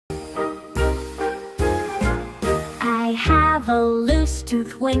a loose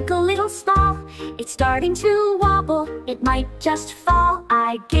tooth, wink a little small. It's starting to wobble, it might just fall.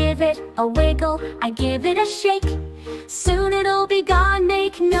 I give it a wiggle, I give it a shake. Soon it'll be gone,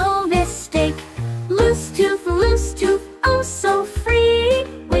 make no mistake. Loose tooth, oh so free.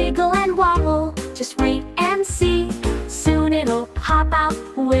 Wiggle and wobble, just wait and see. Soon it'll pop out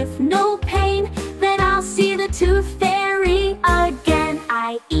with no pain. Then I'll see the tooth fairy again.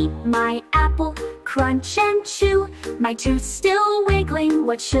 I eat my apple, crunch and chew. My tooth's still wiggling,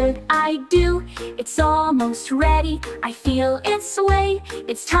 what should I do? It's almost ready, I feel its sway.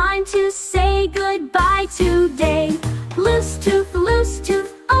 It's time to say goodbye today. Loose tooth,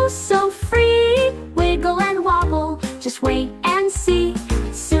 oh so free. Wiggle and wobble, just wait and see.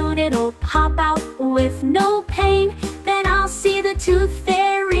 Soon it'll pop out with no pain. Then I'll see the tooth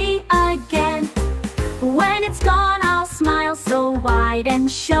fairy again. When it's gone, I'll smile so wide and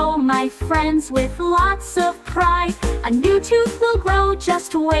show my friends with lots of pride. A new tooth will grow,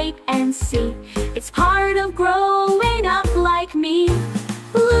 just wait and see. It's part of growing up like me.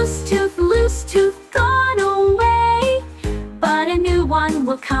 Loose tooth, gone away. But a new one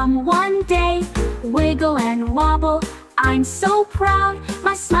will come one day. Wiggle and wobble, I'm so proud.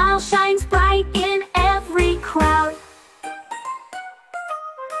 My smile shines bright in